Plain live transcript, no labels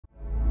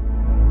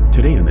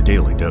Today on the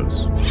Daily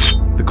Dose,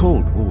 the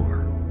Cold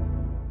War.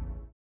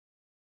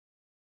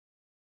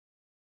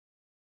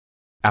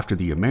 After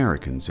the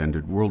Americans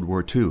ended World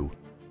War II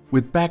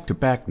with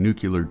back-to-back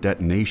nuclear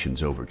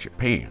detonations over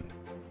Japan,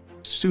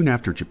 soon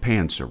after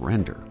Japan's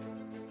surrender,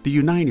 the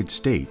United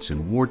States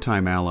and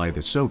wartime ally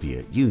the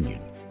Soviet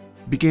Union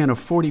began a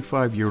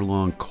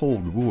 45-year-long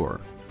Cold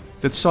War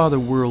that saw the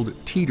world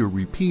teeter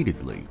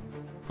repeatedly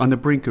on the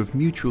brink of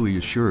mutually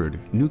assured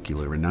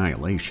nuclear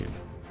annihilation.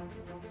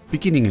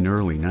 Beginning in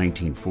early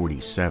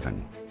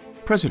 1947,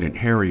 President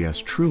Harry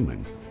S.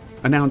 Truman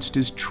announced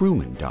his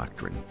Truman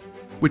Doctrine,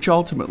 which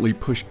ultimately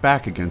pushed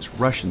back against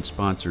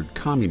Russian-sponsored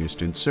communist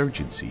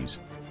insurgencies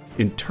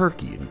in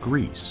Turkey and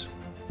Greece,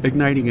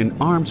 igniting an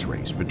arms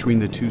race between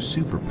the two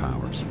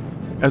superpowers,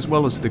 as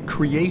well as the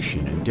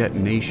creation and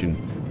detonation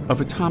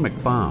of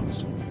atomic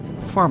bombs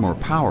far more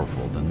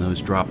powerful than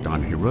those dropped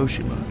on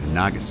Hiroshima and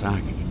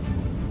Nagasaki.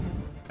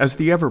 As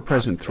the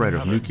ever-present threat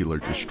of nuclear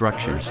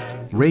destruction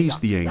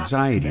raised the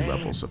anxiety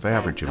levels of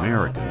average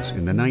Americans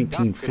in the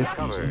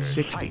 1950s and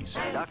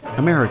 60s,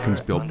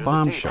 Americans built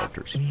bomb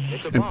shelters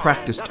and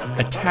practiced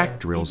attack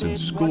drills in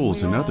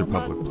schools and other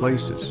public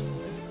places,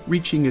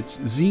 reaching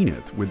its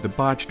zenith with the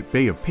botched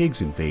Bay of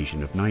Pigs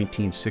invasion of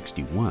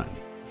 1961,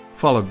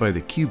 followed by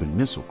the Cuban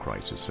Missile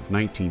Crisis of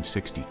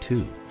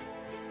 1962.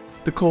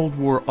 The Cold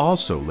War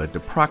also led to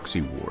proxy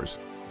wars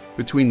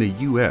between the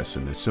U.S.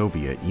 and the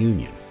Soviet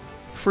Union,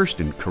 first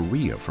in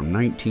Korea from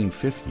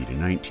 1950 to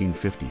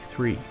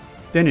 1953,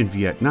 then in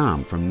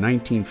Vietnam from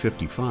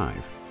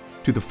 1955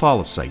 to the Fall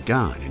of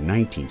Saigon in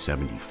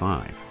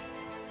 1975.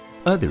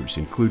 Others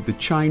include the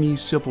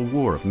Chinese Civil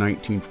War of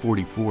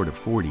 1944 to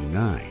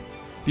 49,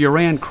 the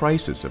Iran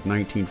Crisis of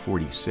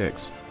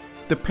 1946,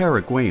 the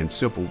Paraguayan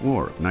Civil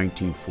War of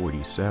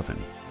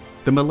 1947,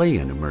 the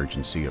Malayan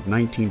Emergency of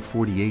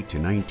 1948 to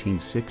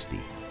 1960,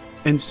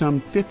 and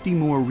some 50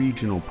 more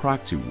regional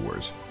proxy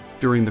wars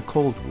during the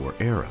Cold War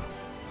era.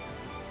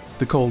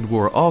 The Cold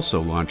War also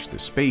launched the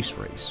space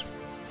race,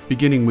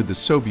 beginning with the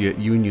Soviet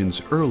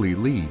Union's early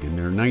lead in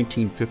their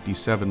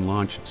 1957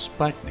 launch of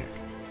Sputnik,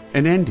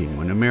 and ending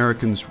when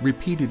Americans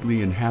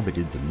repeatedly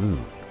inhabited the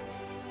moon.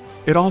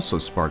 It also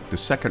sparked the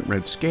Second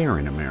Red Scare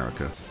in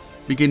America,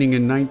 beginning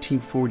in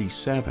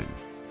 1947,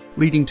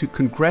 leading to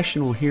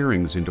congressional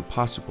hearings into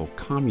possible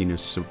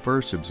communist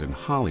subversives in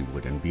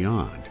Hollywood and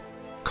beyond,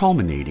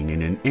 culminating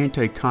in an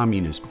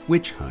anti-communist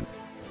witch hunt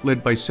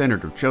led by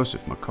Senator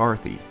Joseph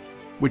McCarthy,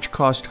 which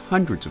cost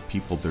hundreds of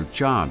people their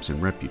jobs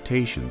and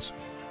reputations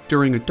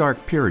during a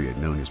dark period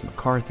known as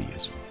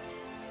McCarthyism.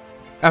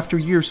 After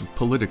years of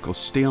political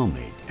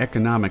stalemate,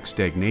 economic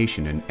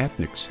stagnation, and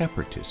ethnic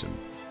separatism,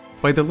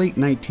 by the late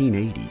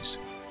 1980s,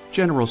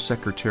 General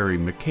Secretary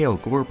Mikhail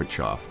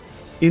Gorbachev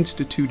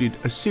instituted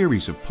a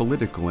series of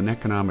political and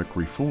economic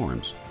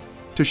reforms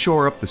to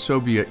shore up the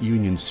Soviet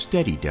Union's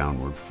steady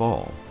downward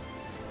fall,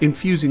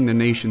 infusing the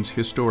nation's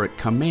historic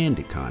command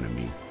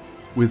economy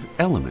with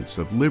elements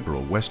of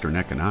liberal Western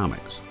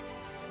economics.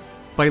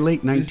 By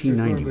late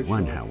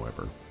 1991,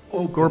 however,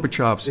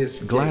 Gorbachev's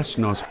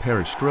glasnost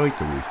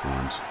perestroika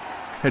reforms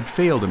had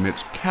failed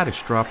amidst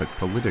catastrophic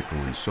political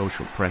and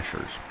social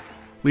pressures,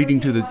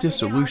 leading to the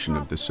dissolution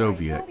of the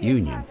Soviet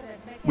Union,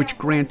 which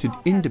granted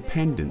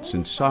independence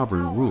and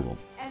sovereign rule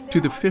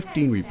to the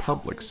 15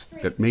 republics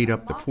that made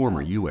up the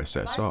former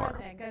USSR,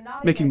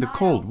 making the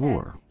Cold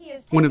War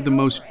one of the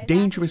most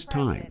dangerous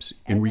times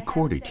in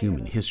recorded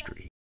human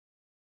history.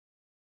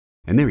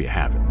 And there you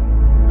have it,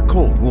 the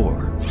Cold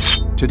War,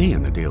 today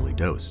on the Daily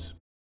Dose.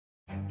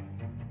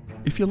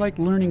 If you like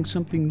learning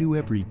something new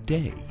every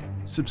day,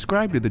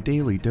 subscribe to the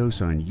Daily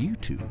Dose on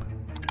YouTube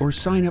or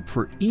sign up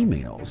for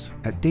emails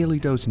at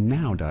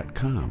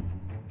dailydosenow.com.